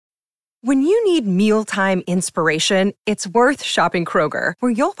When you need mealtime inspiration, it's worth shopping Kroger,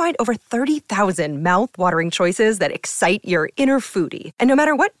 where you'll find over 30,000 mouth-watering choices that excite your inner foodie. And no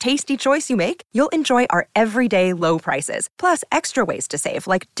matter what tasty choice you make, you'll enjoy our everyday low prices, plus extra ways to save,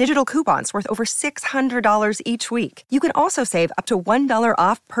 like digital coupons worth over $600 each week. You can also save up to $1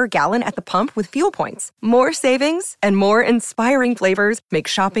 off per gallon at the pump with fuel points. More savings and more inspiring flavors make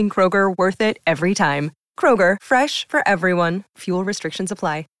shopping Kroger worth it every time. Kroger, fresh for everyone. Fuel restrictions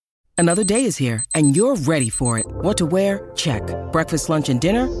apply. Another day is here, and you're ready for it. What to wear? Check. Breakfast, lunch, and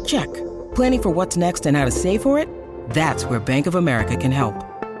dinner? Check. Planning for what's next and how to save for it? That's where Bank of America can help.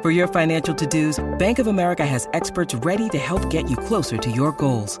 For your financial to-dos, Bank of America has experts ready to help get you closer to your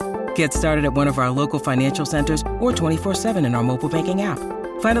goals. Get started at one of our local financial centers or 24/7 in our mobile banking app.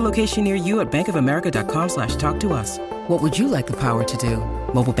 Find a location near you at bankofamerica.com/talktous. What would you like the power to do?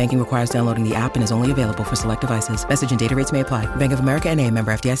 Mobile banking requires downloading the app and is only available for select devices. Message and data rates may apply. Bank of America N.A.,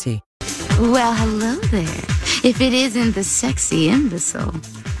 member FDIC. Well, hello there. If it isn't the sexy imbecile.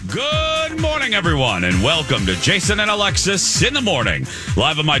 Good morning, everyone, and welcome to Jason and Alexis in the Morning.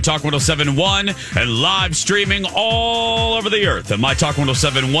 Live on My Talk 1071 and live streaming all over the earth at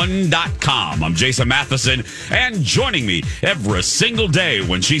MyTalk1071.com. I'm Jason Matheson, and joining me every single day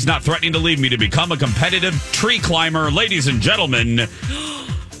when she's not threatening to leave me to become a competitive tree climber, ladies and gentlemen,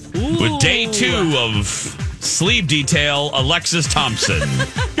 with day 2 of sleeve detail, Alexis Thompson.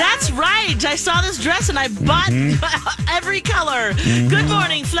 That's right. I saw this dress and I bought every color. Good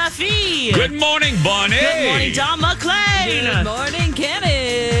morning, Fluffy. Good morning, Bunny. Good morning, Don McClain. Good morning,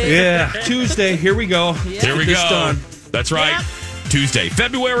 Kenny. Yeah, Tuesday. Here we go. Here we go. Done. That's right. Yep. Tuesday,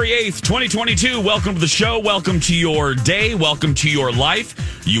 February 8th, 2022. Welcome to the show. Welcome to your day. Welcome to your life.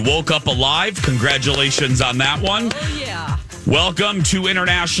 You woke up alive. Congratulations on that one. Oh, yeah. Welcome to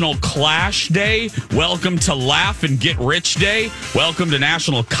International Clash Day. Welcome to Laugh and Get Rich Day. Welcome to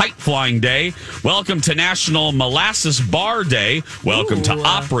National Kite Flying Day. Welcome to National Molasses Bar Day. Welcome to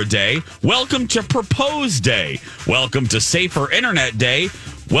Opera Day. Welcome to Propose Day. Welcome to Safer Internet Day.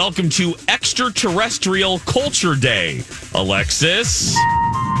 Welcome to Extraterrestrial Culture Day. Alexis.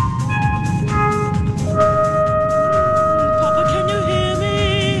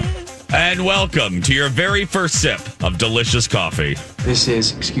 And welcome to your very first sip of delicious coffee. This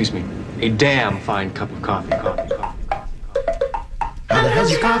is, excuse me, a damn fine cup of coffee. How the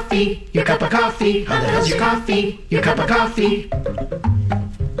hell's your coffee? Your cup of coffee? How the hell's your coffee? Your cup of coffee?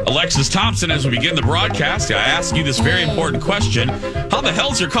 Alexis Thompson, as we begin the broadcast, I ask you this very important question. How the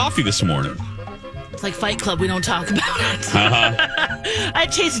hell's your coffee this morning? It's like Fight Club. We don't talk about it. Uh-huh. I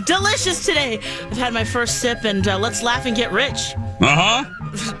taste delicious today. I've had my first sip, and let's laugh and get rich. Uh-huh.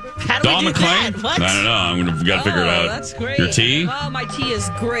 How do Don we do McClain? that? What? I don't know. Got to figure it out. That's great. Your tea? Oh, my tea is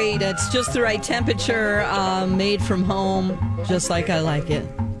great. It's just the right temperature, made from home, just like I like it.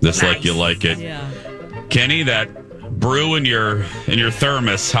 Just like you like it. Yeah. Kenny, that brew in your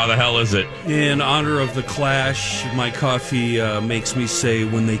thermos, how the hell is it? In honor of the Clash, my coffee makes me say,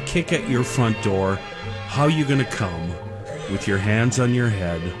 when they kick at your front door, how you going to come? With your hands on your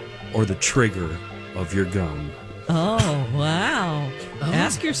head or the trigger of your gun? Oh, wow.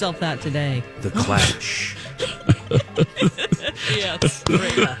 Ask yourself that today. The Clash. Yes.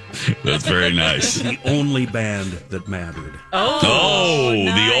 That's very nice. The only band that mattered. Oh,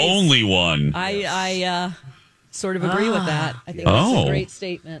 nice. The only one. I sort of agree with that. I think that's Oh. a great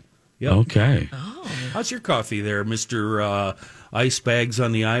statement. Yep. Okay. How's your coffee there, Mr. Ice Bags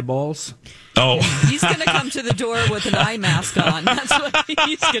on the Eyeballs? Oh. He's going to come to the door with an eye mask on. That's what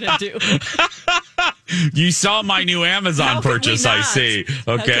he's going to do. You saw my new Amazon How could we purchase, I not? see.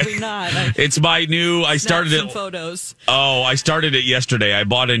 How Okay. could we not? It's my new, I started Snapped it. some photos. Oh, I started it yesterday. I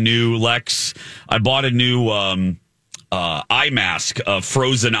bought a new eye mask, a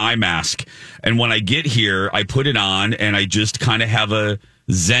frozen eye mask. And when I get here, I put it on and I just kind of have a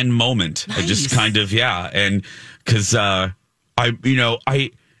Zen moment. Nice. I just kind of, and because I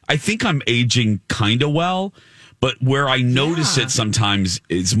think I'm aging kind of well, but where I notice it sometimes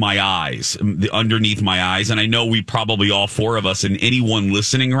is my eyes, underneath my eyes. And I know we probably all four of us and anyone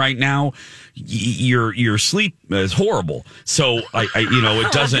listening right now, your sleep is horrible. So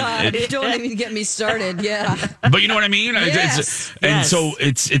it doesn't. Don't even get me started. Yeah. But you know what I mean? Yes. So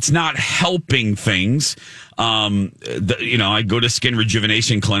it's not helping things. I go to Skin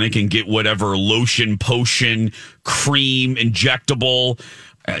Rejuvenation Clinic and get whatever lotion, potion, cream, injectable.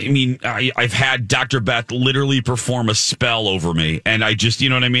 I mean, I've had Dr. Beth literally perform a spell over me, and I just, you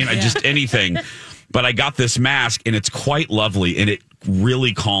know what I mean? I just anything. But I got this mask, and it's quite lovely, and it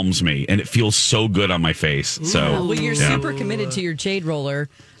really calms me, and it feels so good on my face. So, well, you're super committed to your jade roller.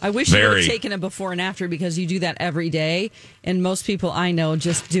 I wish you would have taken a before and after because you do that every day. And most people I know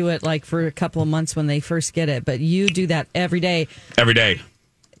just do it like for a couple of months when they first get it. But you do that every day. Every day.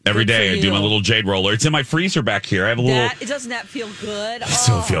 Every day I do my little jade roller. It's in my freezer back here. I have a little. Doesn't that feel good?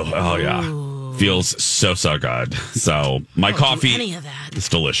 Feels so good. So my coffee any of that. is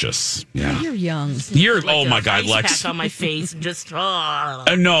delicious. Yeah, you're young. Oh my God, Lex! Pack on my face, and just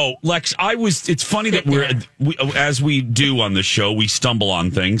no, Lex. It's funny that we as we do on the show, we stumble on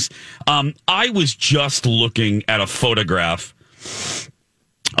things. I was just looking at a photograph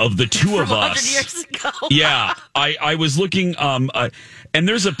of the two of us. 100 years ago. Yeah, I was looking, and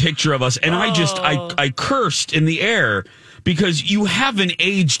there's a picture of us, and I cursed in the air because you haven't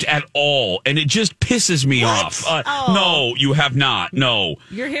aged at all, and it just pisses me off. No, you have not. No,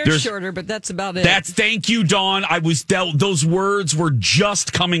 your hair's shorter, but that's about it. Thank you, Dawn. Those words were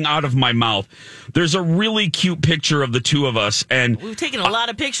just coming out of my mouth. There's a really cute picture of the two of us, and we've taken a lot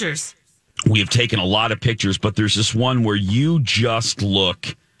of pictures. We have taken a lot of pictures, but there's this one where you just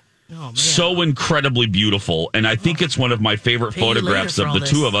look so incredibly beautiful. And I think it's one of my favorite photographs of the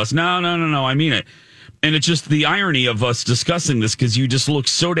two of us. No. I mean it. And it's just the irony of us discussing this because you just look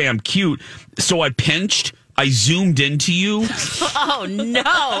so damn cute. So I zoomed into you. Oh, no.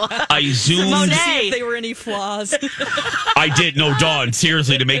 I zoomed. To see if there were any flaws. I did. No, Dawn,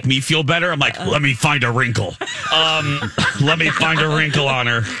 seriously, to make me feel better, I'm like, let me find a wrinkle. Let me find a wrinkle on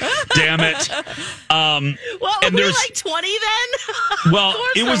her. Damn it. Well, were we like 20 then? Well,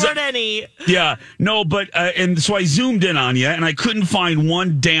 it was any. Yeah. No, but, and so I zoomed in on you, and I couldn't find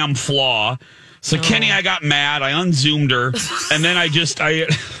one damn flaw. So, Kenny, I got mad. I unzoomed her, and then I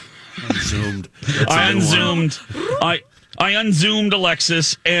unzoomed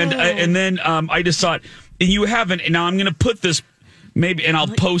Alexis, and then I just thought, and you haven't. Now I'm going to put this maybe, and I'll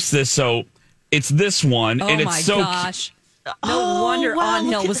post this. So it's this one, and it's so. Gosh. No wonder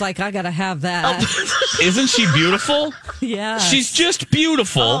Onhill was like, I got to have that. Isn't she beautiful? Yeah. She's just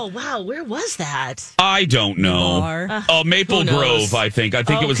beautiful. Oh, wow. Where was that? I don't know. Maple Grove, I think. I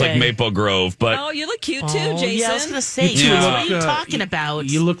think it was like Maple Grove. But you look cute too, Jason. Yeah, I was going to say, what are you talking about?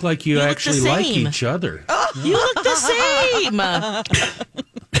 You look like you actually like each other. You look the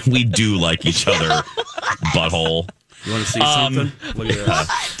same. We do like each other, butthole. You want to see something? Look at that.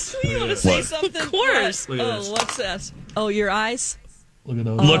 What? You want to say something? Of course. What's this? Oh, your eyes? Look at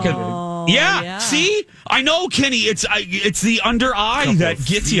those. Yeah. See? I know, Kenny. It's the under eye that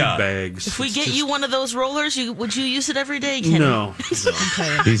gets you. Bags. If we get you one of those rollers, would you use it every day, Kenny? No.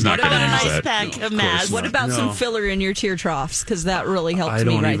 Okay. He's not going to use use that. Pack of Maz. What about some filler in your tear troughs? Because that really helps I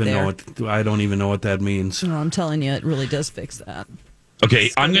don't me even there. I don't even know what that means. No, I'm telling you, it really does fix that.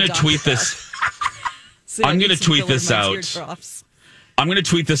 Okay, I'm going to tweet this. I'm going to tweet this out. I'm going to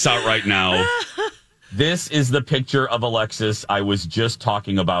tweet this out right now. This is the picture of Alexis I was just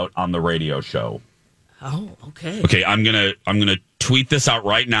talking about on the radio show. Oh, okay. Okay, I'm gonna tweet this out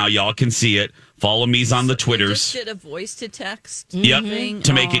right now. Y'all can see it. Follow me's on the Twitters. You just did a voice to text thing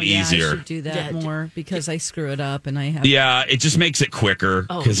to make it easier. I should do that more because I screw it up and I have. Yeah, it just makes it quicker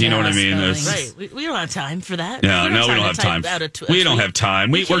because you know what I mean. Right, we don't have time for that. Yeah, we don't have time. We don't have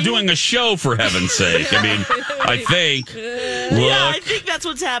time. We're doing a show for heaven's sake. I mean, I think. I think that's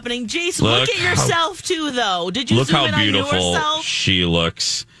what's happening. Jason, look at yourself too, though. Did you look zoom how in beautiful on yourself? She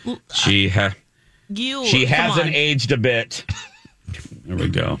looks? She hasn't aged a bit. There we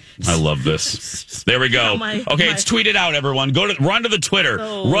go. I love this. There we go. It's tweeted out, everyone. Run to the Twitter.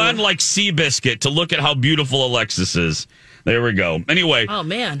 Run like Seabiscuit to look at how beautiful Alexis is. There we go. Anyway. Oh,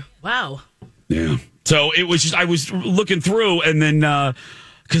 man. Wow. Yeah. So it was just, I was looking through and then,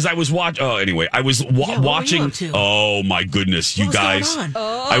 because I was watching. Oh, anyway, I was watching. Oh my goodness, you guys!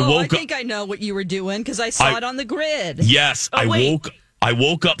 I think I know what you were doing because I saw it on the grid. Yes, I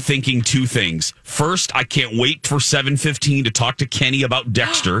woke up thinking two things. First, I can't wait for 7:15 to talk to Kenny about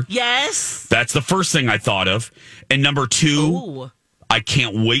Dexter. Yes, that's the first thing I thought of. And number two, I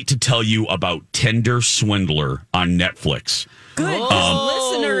can't wait to tell you about Tender Swindler on Netflix. Good.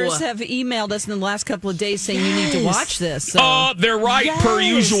 Listeners have emailed us in the last couple of days saying you need to watch this. So. They're right, per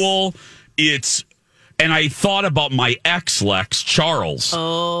usual. And I thought about my ex, Lex Charles.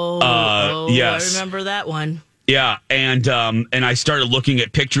 Yes. I remember that one. Yeah, and I started looking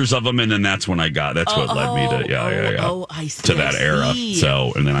at pictures of him, and then that's what led me to to that era.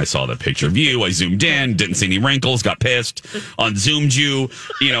 So, and then I saw the picture of you. I zoomed in, didn't see any wrinkles, got pissed, unzoomed you.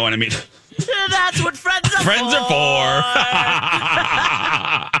 You know what I mean? That's what friends are for. Friends are for.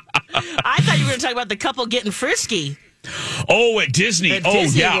 I thought you were going to talk about the couple getting frisky. Oh, at Disney.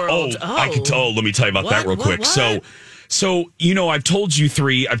 Disney World. Let me tell you about that real quick. What? So, I've told you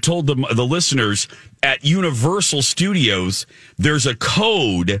three, I've told the listeners at Universal Studios, there's a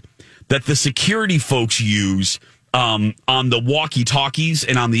code that the security folks use on the walkie-talkies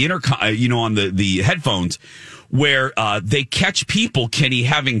and on the intercom, on the headphones, where they catch people, Kenny,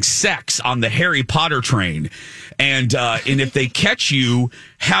 having sex on the Harry Potter train. And if they catch you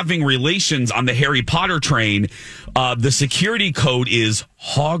having relations on the Harry Potter train, the security code is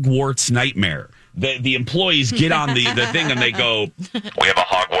Hogwarts Nightmare. The employees get on the thing and they go, "We have a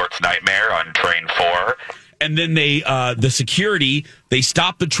Hogwarts Nightmare on train 4." And then the security, they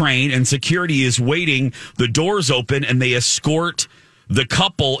stop the train and security is waiting. The doors open and they escort the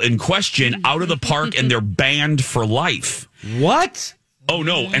couple in question out of the park and they're banned for life. What? Oh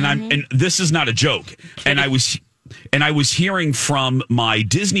no. And this is not a joke. And I was hearing from my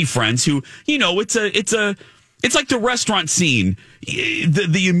Disney friends who, it's like the restaurant scene,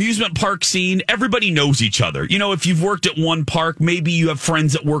 the amusement park scene. Everybody knows each other. If you've worked at one park, maybe you have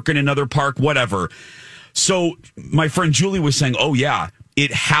friends that work in another park, whatever. So my friend Julie was saying, oh, yeah,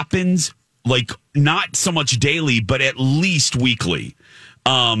 it happens like not so much daily, but at least weekly.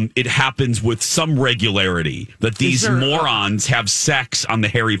 It happens with some regularity that these morons have sex on the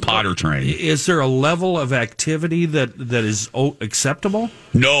Harry Potter train. Is there a level of activity that is acceptable?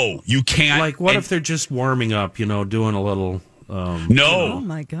 No, you can't. Like, what if they're just warming up, doing a little... Oh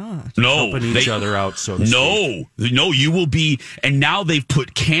my God! No, helping each other out. So to speak. No, you will be. And now they've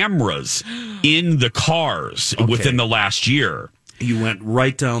put cameras in the cars within the last year. You went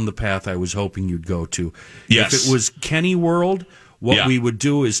right down the path I was hoping you'd go to. Yes. If it was Kenny World, what we would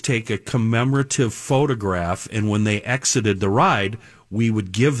do is take a commemorative photograph, and when they exited the ride, we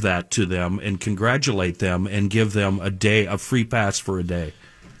would give that to them and congratulate them and give them a free pass for a day.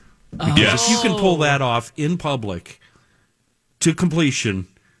 Because if you can pull that off in public to completion,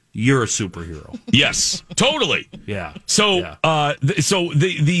 you're a superhero. Yes, totally. Yeah. So,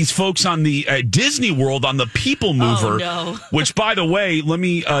 these folks on the Disney World on the People Mover, which, by the way, let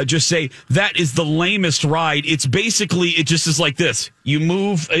me just say that is the lamest ride. It's basically, it just is like this. You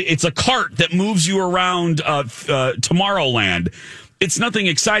move. It's a cart that moves you around Tomorrowland. It's nothing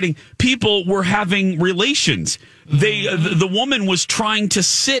exciting. People were having relations. The woman was trying to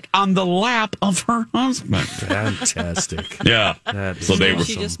sit on the lap of her husband. Fantastic. Yeah. So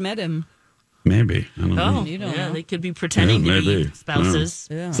she just met him. Maybe. I don't know. You don't know. They could be pretending to be spouses.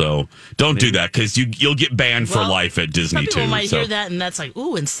 Yeah. So don't do that because you'll get banned for life at Disney too. Some people might hear that and that's like,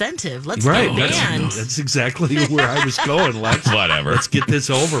 ooh, incentive. Let's get banned. That's exactly where I was going. Whatever. Let's get this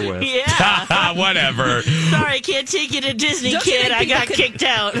over with. Yeah. Whatever. Sorry, I can't take you to Disney, kid. I got kicked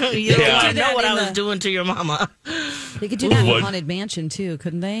out. You don't know what I was doing to your mama. They could do that in the Haunted Mansion too,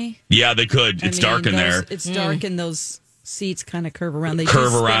 couldn't they? Yeah, they could. It's dark in there. It's dark and those seats kind of curve around. They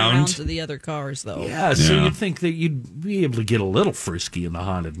curve just around to the other cars, though. Yeah, so you'd think that you'd be able to get a little frisky in the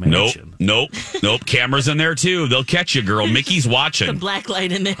Haunted Mansion. Nope. Cameras in there, too. They'll catch you, girl. Mickey's watching. The black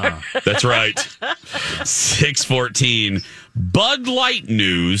light in there. That's right. 6:14. Bud Light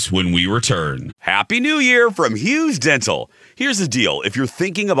news when we return. Happy New Year from Hughes Dental. Here's the deal. If you're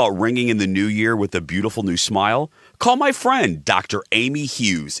thinking about ringing in the new year with a beautiful new smile, call my friend, Dr. Amy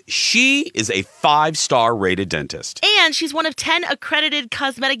Hughes. She is a 5-star rated dentist. And she's one of 10 accredited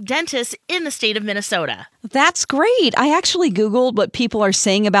cosmetic dentists in the state of Minnesota. That's great. I actually Googled what people are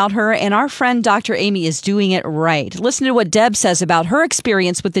saying about her, and our friend Dr. Amy is doing it right. Listen to what Deb says about her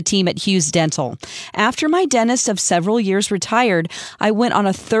experience with the team at Hughes Dental. After my dentist of several years retired, I went on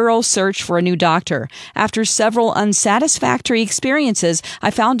a thorough search for a new doctor. After several unsatisfactory experiences,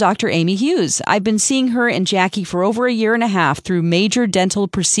 I found Dr. Amy Hughes. I've been seeing her and Jackie for over a year and a half through major dental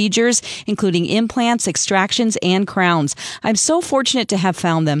procedures, including implants, extractions, and crowns. I'm so fortunate to have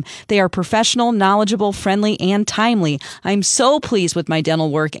found them. They are professional, knowledgeable, friendly, and timely. I'm so pleased with my dental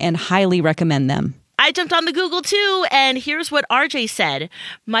work and highly recommend them. I jumped on the Google too, and here's what RJ said.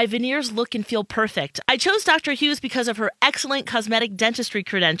 My veneers look and feel perfect. I chose Dr. Hughes because of her excellent cosmetic dentistry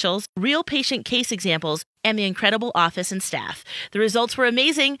credentials, real patient case examples, and the incredible office and staff. The results were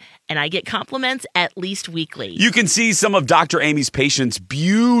amazing, and I get compliments at least weekly. You can see some of Dr. Amy's patients'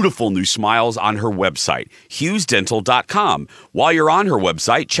 beautiful new smiles on her website, HughesDental.com. While you're on her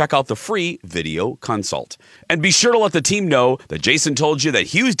website, check out the free video consult. And be sure to let the team know that Jason told you that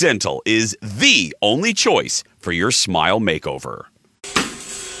Hughes Dental is the only choice for your smile makeover.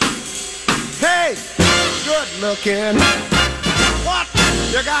 Hey, good looking. What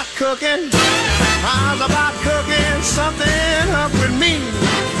you got cooking? How's about cooking something up with me?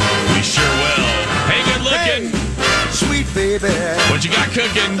 We sure will. Hey, good looking. Hey, sweet baby. What you got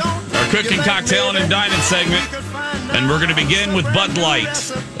cooking? Our cooking, cocktail, and dining segment. And we're going to begin with Bud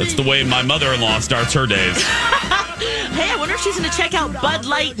Light. That's the way my mother-in-law starts her days. Hey, I wonder if she's going to check out Bud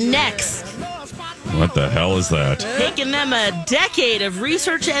Light next. What the hell is that? Taking them a decade of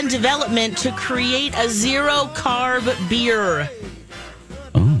research and development to create a zero-carb beer.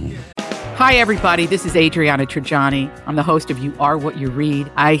 Hi, everybody. This is Adriana Trajani. I'm the host of You Are What You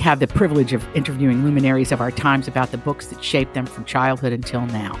Read. I have the privilege of interviewing luminaries of our times about the books that shaped them from childhood until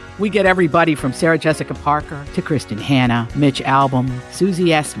now. We get everybody from Sarah Jessica Parker to Kristen Hanna, Mitch Albom, Susie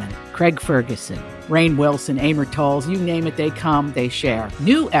Essman, Craig Ferguson, Rainn Wilson, Amor Tolls, you name it, they come, they share.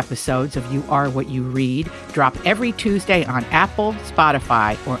 New episodes of You Are What You Read drop every Tuesday on Apple,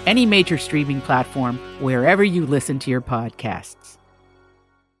 Spotify, or any major streaming platform wherever you listen to your podcasts.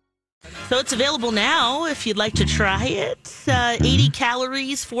 So it's available now if you'd like to try it. 80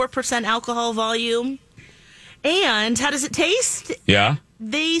 calories, 4% alcohol volume. And how does it taste? Yeah.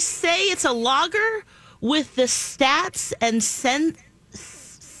 They say it's a lager with the stats and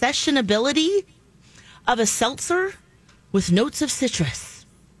sessionability of a seltzer with notes of citrus.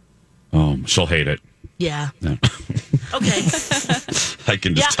 Oh, she'll hate it. Yeah. No. Okay. I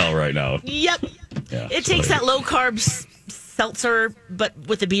can just tell right now. Yep. Yeah, it takes that low carb seltzer, but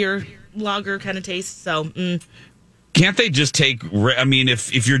with a beer lager kind of taste. So, can't they just take? I mean,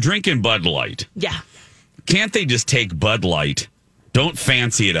 if you're drinking Bud Light, yeah, can't they just take Bud Light? Don't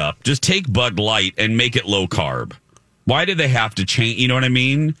fancy it up. Just take Bud Light and make it low carb. Why do they have to change? You know what I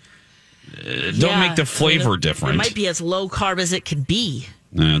mean? Don't make the flavor different. It might be as low carb as it could be.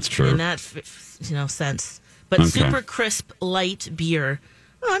 That's true. In that sense, but super crisp light beer.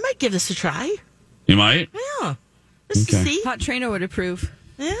 Oh, I might give this a try. You might. Yeah. Just to see. Hot Trainer would approve.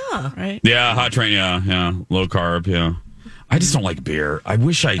 Yeah. Right. Yeah, Hot Train. Yeah. Low carb. Yeah. I just don't like beer. I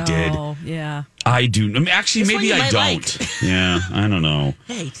wish I did. Oh, yeah. I do. I mean, actually, maybe I don't. Yeah, I don't know.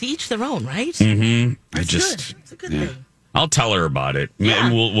 Hey, to each their own, right? Mm-hmm. Good. It's a good thing. I'll tell her about it. Yeah.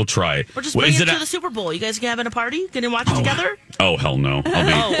 We'll try it. Or just bring it to the Super Bowl. You guys can having a party? Gonna watch it together? Oh, hell no.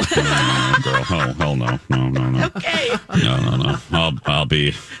 I'll be girl. Oh, hell no. No. Okay. No. I'll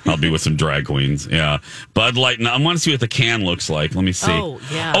be with some drag queens. Yeah. Bud Light. Now, I want to see what the can looks like. Let me see. Oh,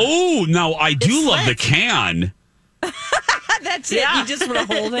 yeah. Oh, now I do love the can. That's it. You just want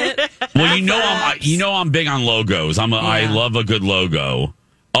to hold it. Well, I'm big on logos. I love a good logo.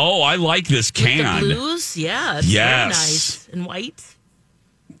 Oh, I like this can. With the blues? Yeah. It's very nice. And white.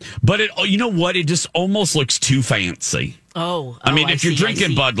 But you know what? It just almost looks too fancy. Oh. I mean, if you're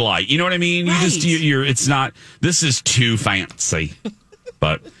drinking Bud Light, you know what I mean? Right. It's not, this is too fancy.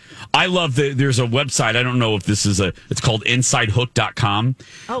 But I love there's a website. I don't know if this is it's called InsideHook.com.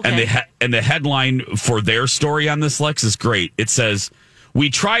 Okay. And the headline for their story on this, Lex, is great. It says, "We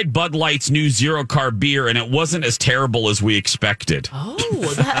tried Bud Light's new zero carb beer, and it wasn't as terrible as we expected." Oh,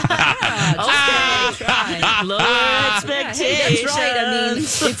 lower expectations. That's right. I mean,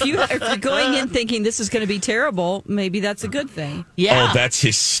 if you're going in thinking this is going to be terrible, maybe that's a good thing. Yeah. Oh, that's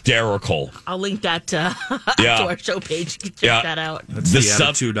hysterical. I'll link that to our show page. Check that out. That's the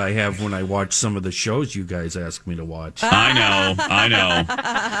attitude I have when I watch some of the shows you guys ask me to watch. I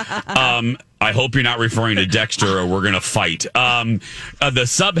know. I hope you're not referring to Dexter or we're going to fight. The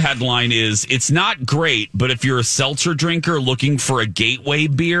sub-headline is, "It's not great, but if you're a seltzer drinker looking for a gateway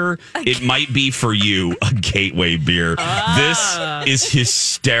beer, it might be for you." A gateway beer. This is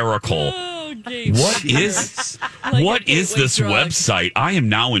hysterical. What is this website? I am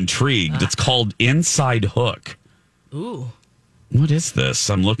now intrigued. It's called Inside Hook. Ooh. What is this?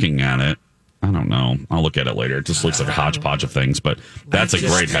 I'm looking at it. I don't know. I'll look at it later. It just looks like a hodgepodge of things, but that's a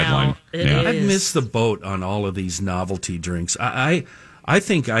great headline. I've missed the boat on all of these novelty drinks. I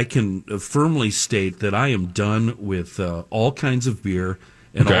think I can firmly state that I am done with all kinds of beer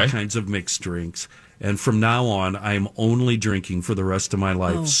and all kinds of mixed drinks. And from now on, I'm only drinking for the rest of my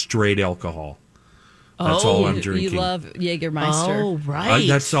life straight alcohol. That's all I'm drinking. You love Jägermeister. Oh, right.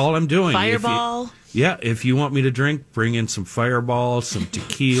 That's all I'm doing. Fireball. If you want me to drink, bring in some Fireball, some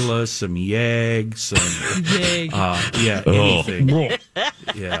tequila, some Yag, some anything.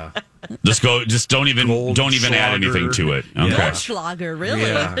 Yeah. Just don't even add anything to it. Okay. Goldschlager, really?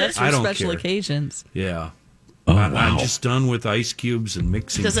 Yeah, that's for special occasions. Yeah. Oh, I'm just done with ice cubes and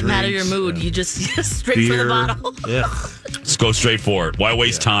mixing. Doesn't matter your mood. You just straight beer, for the bottle. Let's go straight for it. Why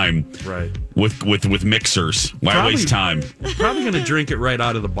waste time? Right. With mixers. Why waste time? Probably going to drink it right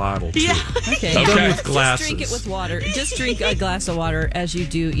out of the bottle. Too. Yeah. Okay. Done with glasses. Just drink it with water. Just drink a glass of water as you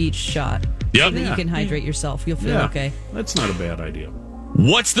do each shot. Yep. So that you can hydrate yourself. You'll feel okay. That's not a bad idea.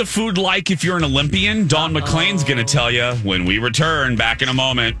 What's the food like if you're an Olympian? Dawn McClain's going to tell you when we return. Back in a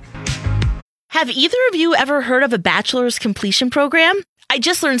moment. Have either of you ever heard of a bachelor's completion program? I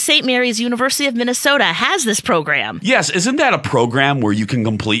just learned St. Mary's University of Minnesota has this program. Yes, isn't that a program where you can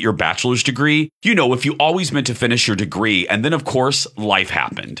complete your bachelor's degree? You know, if you always meant to finish your degree, and then, of course, life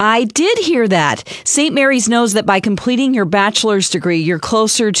happened. I did hear that. St. Mary's knows that by completing your bachelor's degree, you're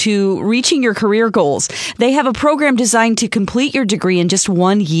closer to reaching your career goals. They have a program designed to complete your degree in just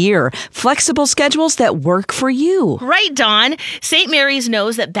 1 year. Flexible schedules that work for you. Right, Dawn. St. Mary's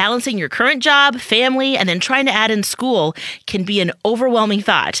knows that balancing your current job, family, and then trying to add in school can be an overwhelming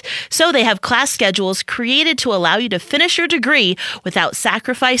thought. So they have class schedules created to allow you to finish your degree without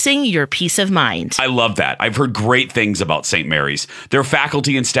sacrificing your peace of mind. I love that. I've heard great things about St. Mary's. Their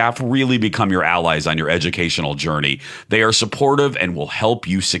faculty and staff really become your allies on your educational journey. They are supportive and will help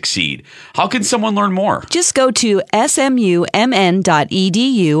you succeed. How can someone learn more? Just go to smumn.edu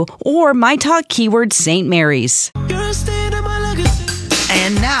or my talk keyword St. Mary's.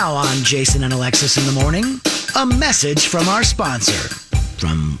 And now on Jason and Alexis in the Morning, a message from our sponsor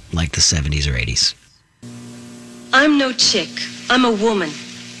from like the 70s or 80s. I'm no chick. I'm a woman.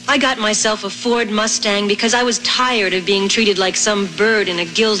 I got myself a Ford Mustang because I was tired of being treated like some bird in a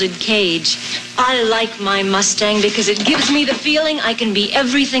gilded cage. I like my Mustang because it gives me the feeling I can be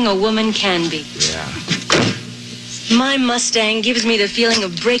everything a woman can be. Yeah. My Mustang gives me the feeling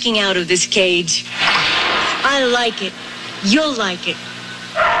of breaking out of this cage. I like it. You'll like it.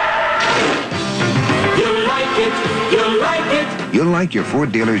 You'll like it. You'll like it. You'll like your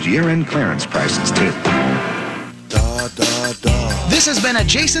Ford dealer's year-end clearance prices, too. This has been a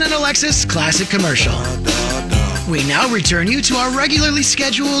Jason and Alexis classic commercial. We now return you to our regularly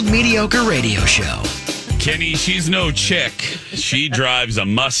scheduled mediocre radio show. Kenny, she's no chick. She drives a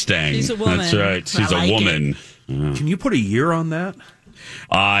Mustang. She's a woman. That's right. She's a woman. Can you put a year on that?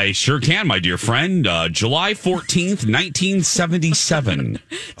 I sure can, my dear friend. July 14th, 1977.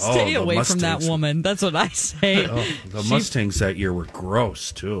 Stay away from that woman. That's what I say. The Mustangs that year were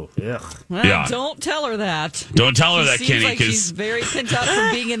gross, too. Ugh. Well, Yeah. don't tell her that. Don't tell her She that, seems Kenny, like because she's very pent up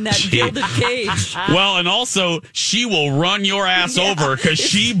from being in that gilded cage. well, and also she will run your ass over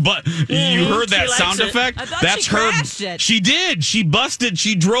because you heard that likes sound it. effect? I thought That's she her. crashed it. She did. She busted.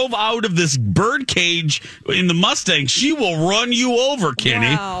 She drove out of this bird cage in the Mustang. She will run you over, Kenny.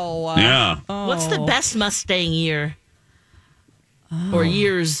 Wow. Yeah. What's the best Mustang year? Or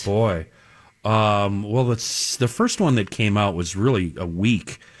years? Boy. Well, the first one that came out was really a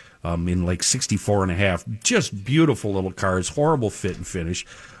week. In like 64 and a half. Just beautiful little cars, horrible fit and finish,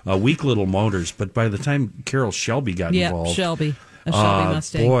 weak little motors. But by the time Carroll Shelby got involved. Shelby. A Shelby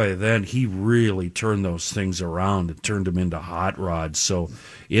Mustang. Boy, then he really turned those things around and turned them into hot rods. So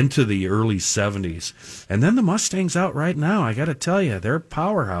into the early 70s. And then the Mustang's out right now. I got to tell you, they're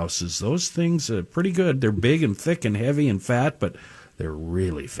powerhouses. Those things are pretty good. They're big and thick and heavy and fat, but they're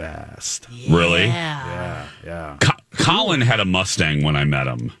really fast. Really? Yeah. Colin had a Mustang when I met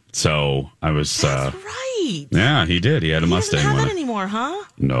him. So I was. Right. Yeah, he did. He had a Mustang. Doesn't have it anymore, huh?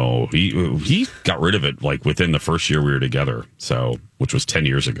 No, he got rid of it like within the first year we were together. So, which was 10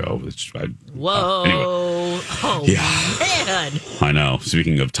 years ago. Whoa! Anyway. Oh man! I know.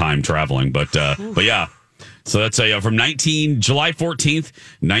 Speaking of time traveling, but yeah. So that's from July 14th,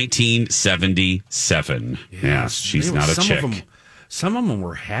 1977. Yes, she's not a chick. Some of them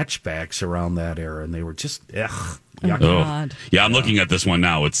were hatchbacks around that era, and they were just yucky. Oh. Yeah, I'm looking at this one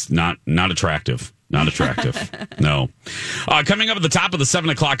now. It's not attractive. Not attractive. No. Coming up at the top of the 7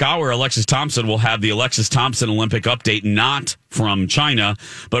 o'clock hour, Alexis Thompson will have the Alexis Thompson Olympic update, not from China.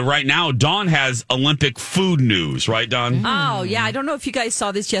 But right now, Dawn has Olympic food news. Right, Dawn? Oh, yeah. I don't know if you guys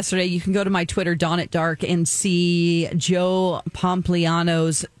saw this yesterday. You can go to my Twitter, Dawn at Dark, and see Joe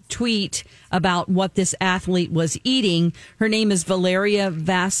Pompliano's tweet about what this athlete was eating. Her name is Valeria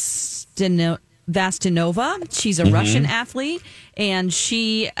Vastinova. She's a Russian athlete, and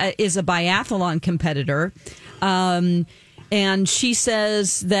she is a biathlon competitor. And she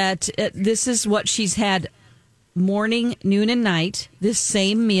says that this is what she's had morning, noon, and night, this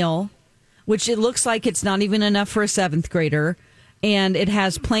same meal, which it looks like it's not even enough for a 7th grader. And it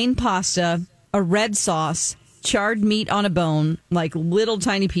has plain pasta, a red sauce, charred meat on a bone, like little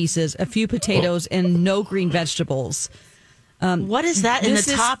tiny pieces, a few potatoes, and no green vegetables. What is that in the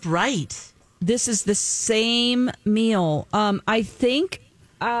top right? This is the same meal. I think.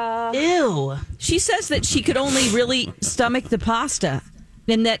 Ew. She says that she could only really stomach the pasta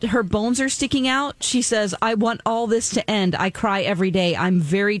and that her bones are sticking out. She says, I want all this to end. I cry every day. I'm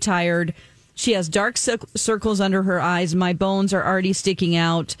very tired. She has dark circles under her eyes. My bones are already sticking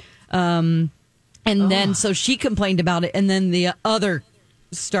out. And then, so she complained about it, and then the other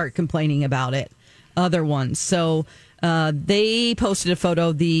start complaining about it, other ones. So They posted a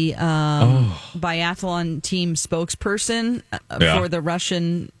photo. The biathlon team spokesperson for the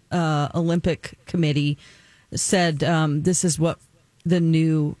Russian Olympic Committee said this is what the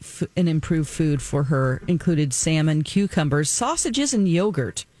new and improved food for her included: salmon, cucumbers, sausages, and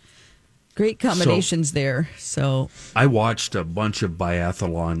yogurt. Great combinations there. So I watched a bunch of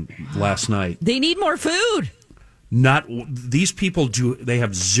biathlon last night. They need more food. These people they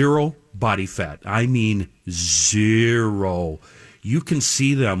have zero body fat. I mean, zero. You can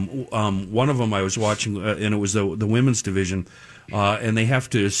see them. One of them I was watching, and it was the women's division, and they have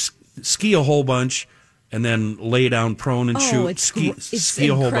to ski a whole bunch and then lay down prone and shoot. Ski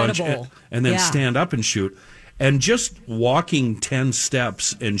a whole bunch and then stand up and shoot. And just walking 10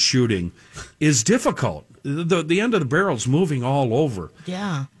 steps and shooting is difficult. The end of the barrel's moving all over.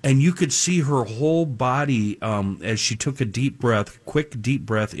 Yeah. And you could see her whole body as she took a quick deep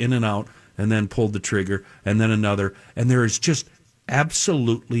breath in and out, and then pulled the trigger, and then another. And there is just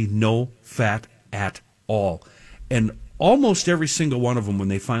absolutely no fat at all. And almost every single one of them, when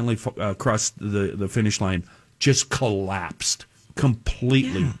they finally crossed the finish line, just collapsed.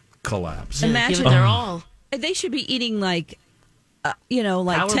 Completely collapsed. Imagine they're all. They should be eating like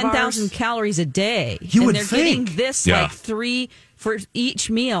 10,000 calories a day. You would they're think. getting this like 3 for each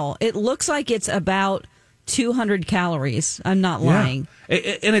meal. It looks like it's about 200 calories. I'm not lying.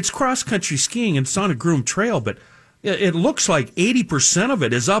 And it's cross-country skiing, and it's on a groomed trail, but it looks like 80% of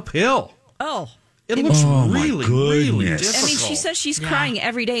it is uphill. Oh. It looks really difficult. I mean, she says she's crying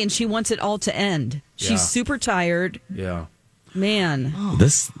every day, and she wants it all to end. She's super tired. Yeah. Man.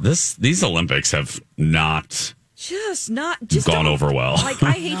 These Olympics have not gone over well. Like,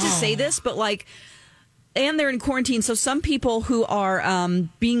 I hate to say this, but and they're in quarantine. So some people who are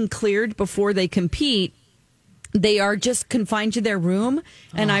being cleared before they compete, they are just confined to their room.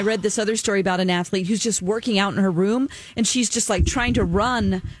 And I read this other story about an athlete who's just working out in her room, and she's just like trying to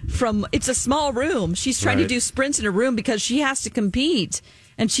run it's a small room. She's trying to do sprints in her room because she has to compete.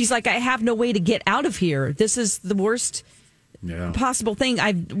 And she's like, I have no way to get out of here. This is the worst possible thing.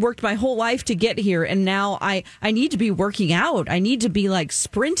 I've worked my whole life to get here, and now I need to be working out. I need to be like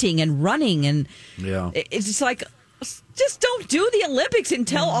sprinting and running, and it's just like, just don't do the Olympics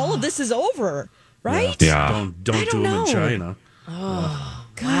until all of this is over, right? Yeah. Don't do them in China. Oh,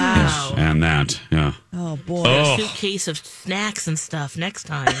 wow. And that, Oh boy, a suitcase of snacks and stuff next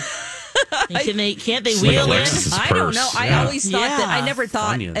time. Can't they wheel in? I don't know. I always thought that. I never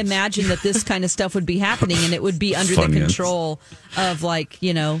imagined that this kind of stuff would be happening, and it would be under the control of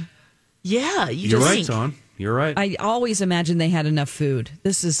Yeah, you're right, Dawn. You're right. I always imagined they had enough food.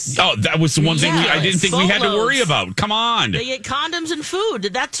 This is that was the one thing I didn't think we had to worry about. Come on, they get condoms and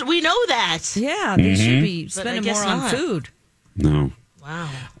food. We know that. Yeah, they should be spending more on food. No. Wow.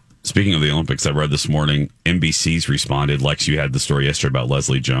 Speaking of the Olympics, I read this morning NBC's responded. Lex, you had the story yesterday about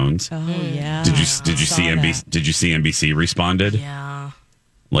Leslie Jones. Oh yeah. Did you see NBC? Did you see NBC responded? Yeah.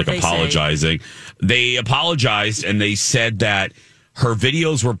 Apologizing. They apologized, and they said that her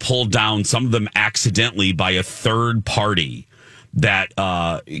videos were pulled down, some of them accidentally, by a third party. That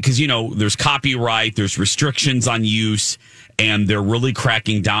because there's copyright, there's restrictions on use, and they're really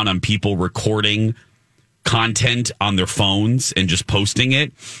cracking down on people recording content on their phones and just posting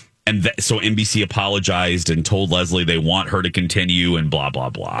it. And so NBC apologized and told Leslie they want her to continue and blah, blah,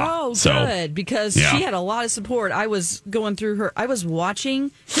 blah. Oh, good, because she had a lot of support. I was going through I was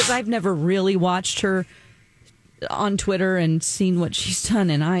watching, because I've never really watched her on Twitter and seen what she's done.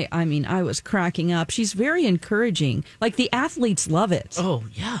 And I mean, I was cracking up. She's very encouraging. Like, the athletes love it. Oh,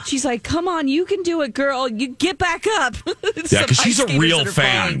 yeah. She's like, come on, you can do it, girl. You get back up. Yeah, because she's a real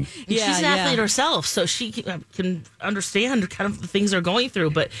fan. She's an athlete herself, so she can understand kind of the things they're going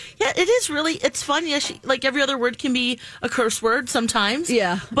through. But yeah, it is really, it's fun. Yeah, like every other word can be a curse word sometimes.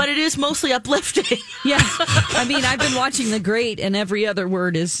 Yeah. But it is mostly uplifting. Yeah. I mean, I've been watching The Great, and every other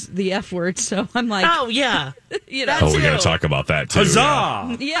word is the F word. So I'm like, oh, yeah. We got to talk about that too.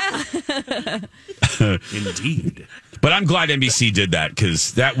 Huzzah! Yeah. Indeed. But I'm glad NBC did that,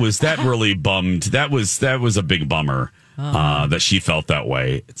 because that really bummed. That was a big bummer that she felt that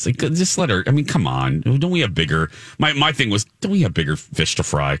way. It's like, just let her. I mean, come on. Don't we have bigger? My thing was, don't we have bigger fish to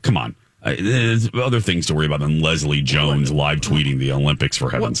fry? Come on. There's other things to worry about than Leslie Jones live tweeting the Olympics, for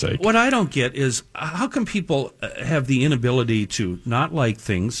heaven's sake. What I don't get is, how come people have the inability to not like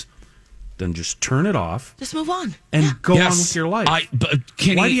things, then just turn it off. Just move on. And go on with your life. Why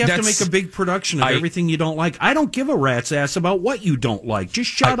do you have to make a big production of everything you don't like? I don't give a rat's ass about what you don't like. Just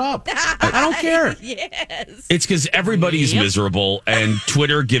shut up. I don't care. Yes. It's because everybody's miserable, and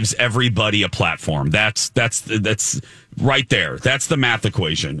Twitter gives everybody a platform. That's Right there. That's the math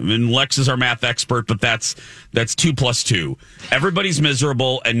equation. I mean, Lex is our math expert, but that's 2 + 2. Everybody's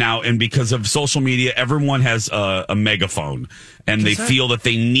miserable, and because of social media, everyone has a megaphone, and they feel that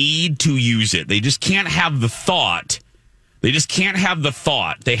they need to use it. They just can't have the thought. They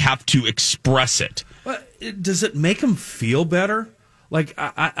have to express it. Does it make them feel better? Like,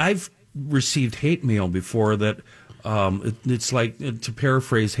 I've received hate mail before that it's like, to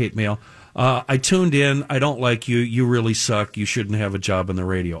paraphrase hate mail, I tuned in, I don't like you, you really suck, you shouldn't have a job in the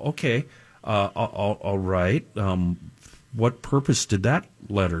radio. Okay, all right. What purpose did that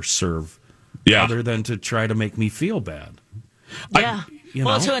letter serve? Yeah. Other than to try to make me feel bad? Yeah.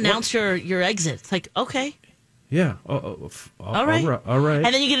 To announce your exit. It's like, okay. Yeah. All right. All right. And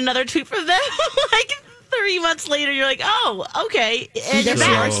then you get another tweet from them, like 3 months later, you're like, oh, okay. And you're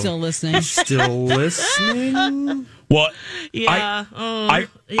back. Still listening. Still listening? Well, yeah.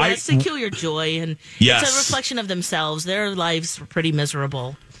 It's to kill your joy. And yes. It's a reflection of themselves. Their lives are pretty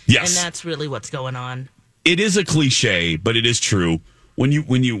miserable. Yes. And that's really what's going on. It is a cliche, but it is true.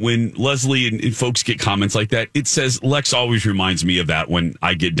 When Leslie and folks get comments like that, it says, Lex always reminds me of that when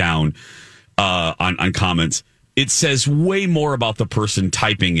I get down on comments. It says way more about the person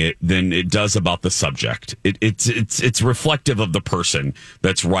typing it than it does about the subject. It's reflective of the person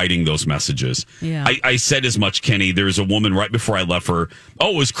that's writing those messages. Yeah. I said as much, Kenny. There was a woman right before I left her.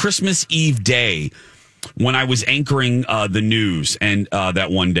 Oh, it was Christmas Eve day when I was anchoring the news and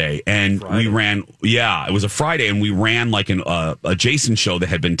that one day, and Friday. We ran. Yeah, it was a Friday, and we ran like a Jason show that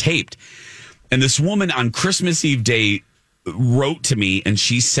had been taped. And this woman on Christmas Eve day wrote to me, and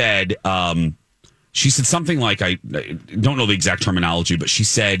she said. She said something like, I don't know the exact terminology, but she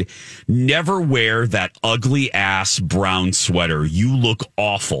said, never wear that ugly ass brown sweater. You look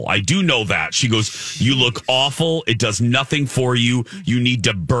awful. I do know that. She goes, you look awful. It does nothing for you. You need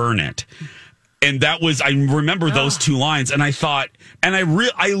to burn it. And I remember those 2 lines, and I thought, and I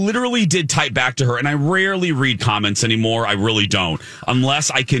literally did type back to her, and I rarely read comments anymore. I really don't,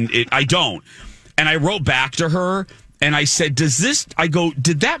 unless I can, I don't. And I wrote back to her, and I said, did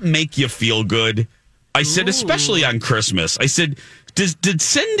that make you feel good? I said, especially on Christmas. I said, did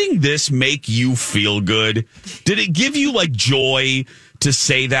sending this make you feel good? Did it give you like joy to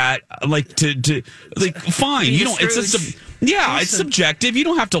say that? Like fine, you know, it's subjective. You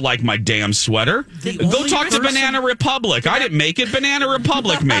don't have to like my damn sweater. Go talk to Banana Republic. I didn't make it. Banana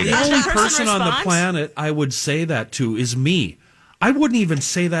Republic made it. The only person on the planet I would say that to is me. I wouldn't even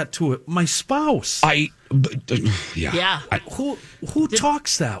say that to my spouse. Who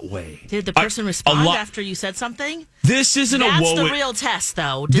talks that way? Did the person respond after you said something? This isn't That's the real test,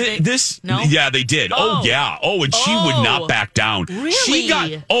 though. No? Yeah, they did. Oh yeah. Oh, and she would not back down.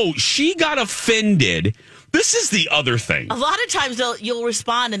 Really? She got offended. This is the other thing. A lot of times you'll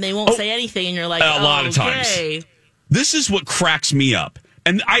respond and they won't say anything, and you're like, a lot of times. This is what cracks me up.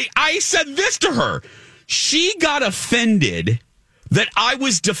 And I said this to her. She got offended that I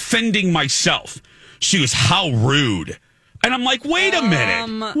was defending myself. She was, how rude. And I'm like, wait a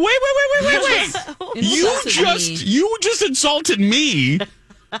minute. Wait. You just insulted me.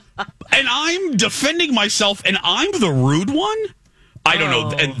 And I'm defending myself, and I'm the rude one? I don't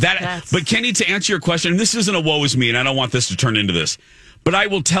know. And but Kenny, to answer your question, and this isn't a woe is me, and I don't want this to turn into this, but I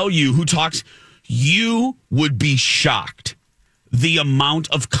will tell you who talks, you would be shocked the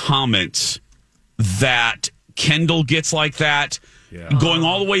amount of comments that Kendall gets like that. Yeah. Going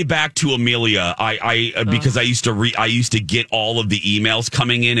all the way back to Amelia, because I used to get all of the emails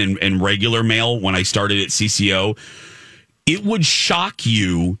coming in regular mail when I started at CCO. It would shock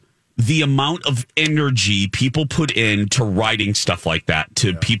you the amount of energy people put into writing stuff like that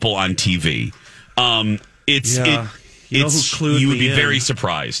to people on TV. You would be very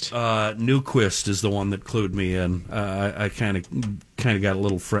surprised. Newquist is the one that clued me in. I kind of got a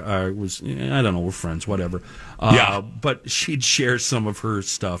little. I don't know. We're friends, whatever. But she'd share some of her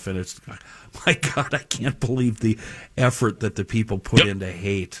stuff, and it's, my God, I can't believe the effort that the people put into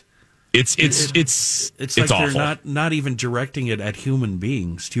hate. It's like awful. They're not even directing it at human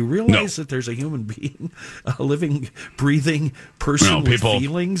beings. Do you realize that there's a human being, a living, breathing person with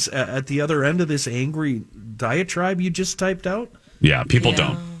feelings at the other end of this angry diatribe you just typed out? Yeah, people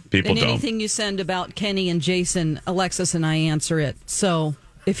don't. People don't. Anything you send about Kenny and Jason, Alexis and I answer it. So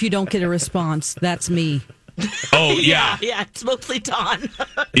if you don't get a response, that's me. Oh, yeah. Yeah, it's mostly Dawn.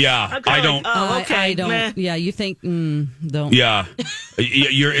 Yeah, I don't. I don't. Meh. Yeah, you think, don't. Yeah.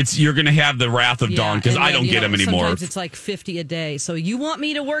 You're going to have the wrath of Dawn because I don't get them anymore. Sometimes it's like 50 a day. So you want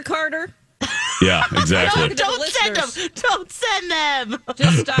me to work harder? Yeah, exactly. Don't send them. Don't send them.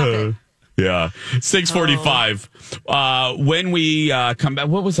 Just stop it. Yeah, 6:45. When we come back,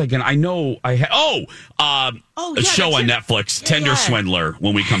 what was I going to... I know I had... a show on Netflix, Tender Swindler,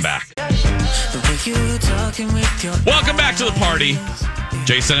 when we come back. Welcome back to the party.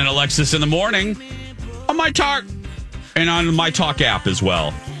 Jason and Alexis in the morning on My Talk and on the My Talk app as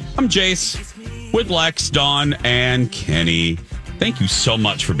well. I'm Jace with Lex, Dawn, and Kenny. Thank you so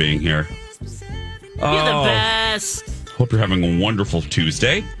much for being here. You're the best. Hope you're having a wonderful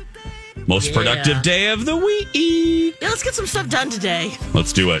Tuesday. Most productive day of the week. Yeah, let's get some stuff done today.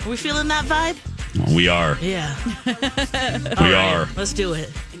 Let's do it. Are we feeling that vibe? We are. Yeah. We are. Let's do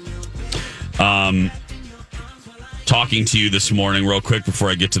it. Talking to you this morning real quick before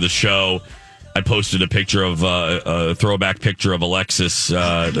I get to the show. I posted a picture of a throwback picture of Alexis,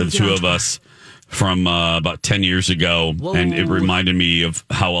 the two of us from about 10 years ago. Whoa. And it reminded me of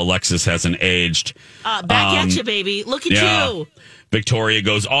how Alexis hasn't aged. Back at you, baby. Look at you. Victoria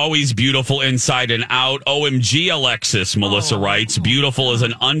goes, always beautiful inside and out. OMG, Alexis, Melissa writes. Beautiful is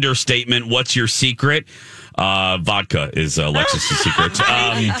an understatement. What's your secret? Vodka is Alexis' secret.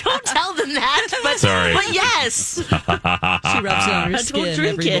 Don't tell them that. But, sorry. But yes. She rubs it on her skin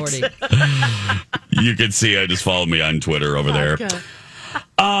every morning. You can see her. Just follow me on Twitter over there.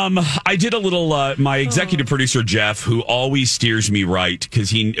 I did a little. My executive producer Jeff, who always steers me right,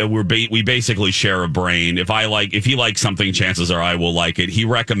 because we basically share a brain. If he likes something, chances are I will like it. He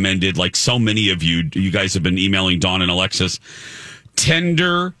recommended, like so many of you guys have been emailing Dawn and Alexis,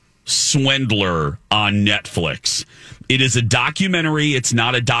 Tender Swindler on Netflix. It is a documentary. It's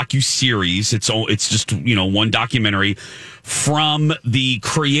not a docuseries. It's just one documentary from the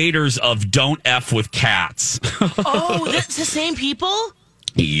creators of Don't F with Cats. Oh, that's the same people?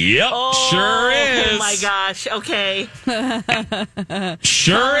 Yep, sure is. Oh my gosh. Okay.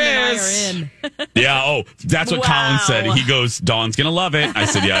 Sure is. Yeah. That's what Colin said. He goes, Dawn's gonna love it. I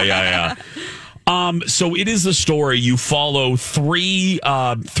said, yeah. So it is a story. You follow three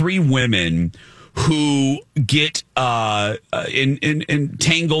women who get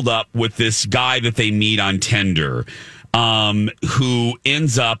entangled up with this guy that they meet on Tinder, who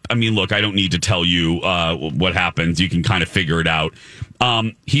ends up, I mean, look, I don't need to tell you what happens. You can kind of figure it out.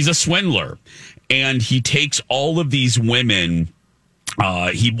 He's a swindler, and he takes all of these women.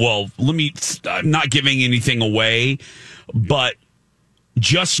 I'm not giving anything away, but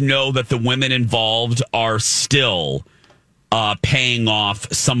just know that the women involved are still paying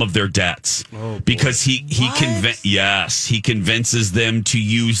off some of their debts because he convinces them to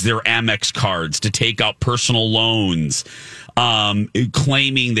use their Amex cards to take out personal loans,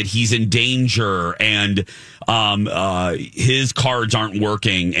 claiming that he's in danger and his cards aren't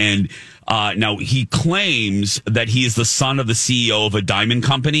working. And now he claims that he is the son of the CEO of a diamond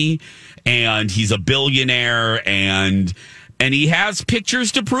company, and he's a billionaire, and he has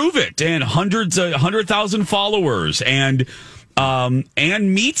pictures to prove it, and 100,000 followers, and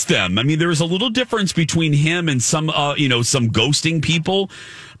meets them. I mean, there's a little difference between him and some ghosting people.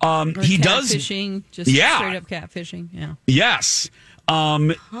 He does catfishing, just straight up catfishing. Yeah. Yes.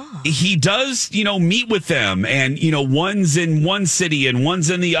 He does, meet with them, and one's in one city and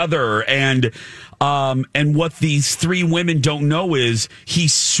one's in the other, and what these three women don't know is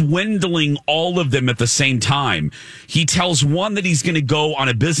he's swindling all of them at the same time. He tells one that he's going to go on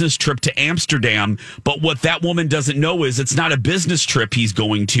a business trip to Amsterdam, but what that woman doesn't know is it's not a business trip he's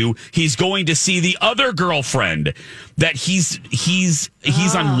going to. He's going to see the other girlfriend that he's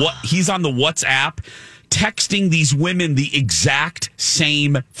on the WhatsApp, texting these women the exact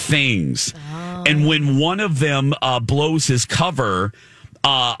same things. And when one of them blows his cover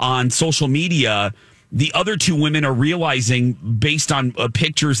on social media, the other two women are realizing, based on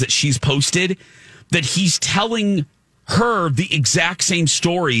pictures that she's posted, that he's telling her the exact same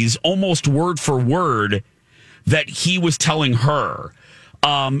stories, almost word for word, that he was telling her.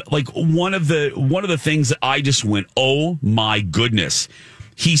 Like one of the things that I just went, oh my goodness.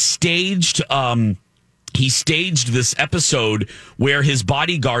 He staged this episode where his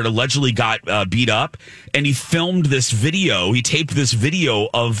bodyguard allegedly got beat up, and he filmed this video. He taped this video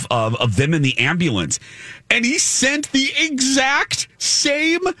of them in the ambulance, and he sent the exact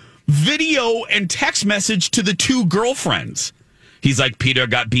same video and text message to the two girlfriends. He's like, Peter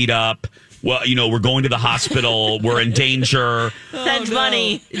got beat up. Well, we're going to the hospital. We're in danger. Send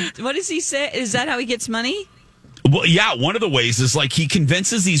money. What does he say? Is that how he gets money? Well, yeah, one of the ways is like he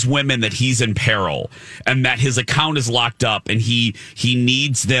convinces these women that he's in peril and that his account is locked up, and he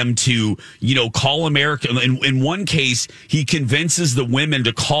needs them to, call America. In one case, he convinces the women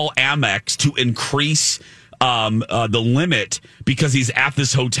to call Amex to increase the limit because he's at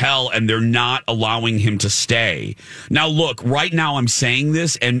this hotel and they're not allowing him to stay. Now, look, right now I'm saying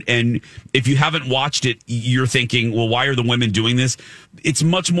this, and if you haven't watched it, you're thinking, well, why are the women doing this? It's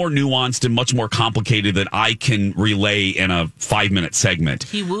much more nuanced and much more complicated than I can relay in a 5-minute segment.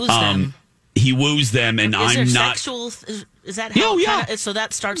 He woos them. He woos them, and Is I'm there not. Sexual? Is that how? Yeah. So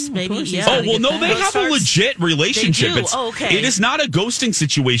that starts maybe. Yeah. Oh well, no, they have a legit relationship. They do? Okay. It is not a ghosting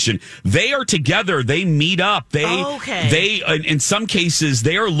situation. They are together. They meet up. They in some cases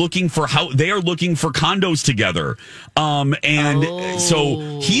they are looking for condos together.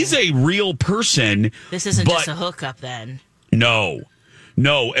 So he's a real person. This isn't just a hookup then. No,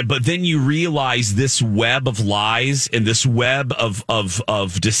 but then you realize this web of lies and this web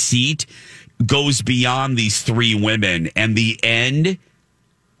of deceit goes beyond these 3 women, and the end,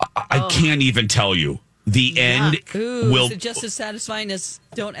 I can't even tell you. The end will. Is it just as satisfying as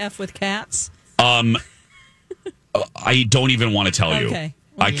 "Don't F with Cats"? I don't even want to tell you. Okay.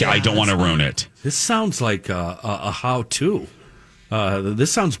 I don't want to ruin it. This sounds like a how-to.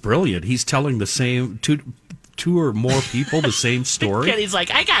 This sounds brilliant. He's telling the same two or more people the same story. Kenny's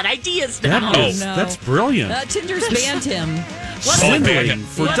like, I got ideas now. That's brilliant. Tinder's banned him.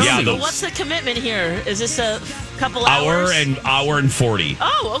 What's the commitment here? Is this a couple hours? Hour and 40.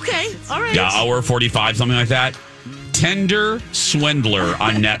 Oh, okay. All right. Yeah, hour 45, something like that. Tinder Swindler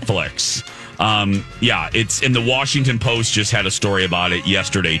on Netflix. It's in the Washington Post just had a story about it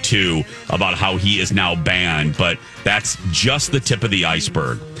yesterday too, about how he is now banned, but that's just the tip of the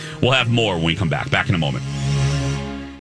iceberg. We'll have more when we come back. Back in a moment.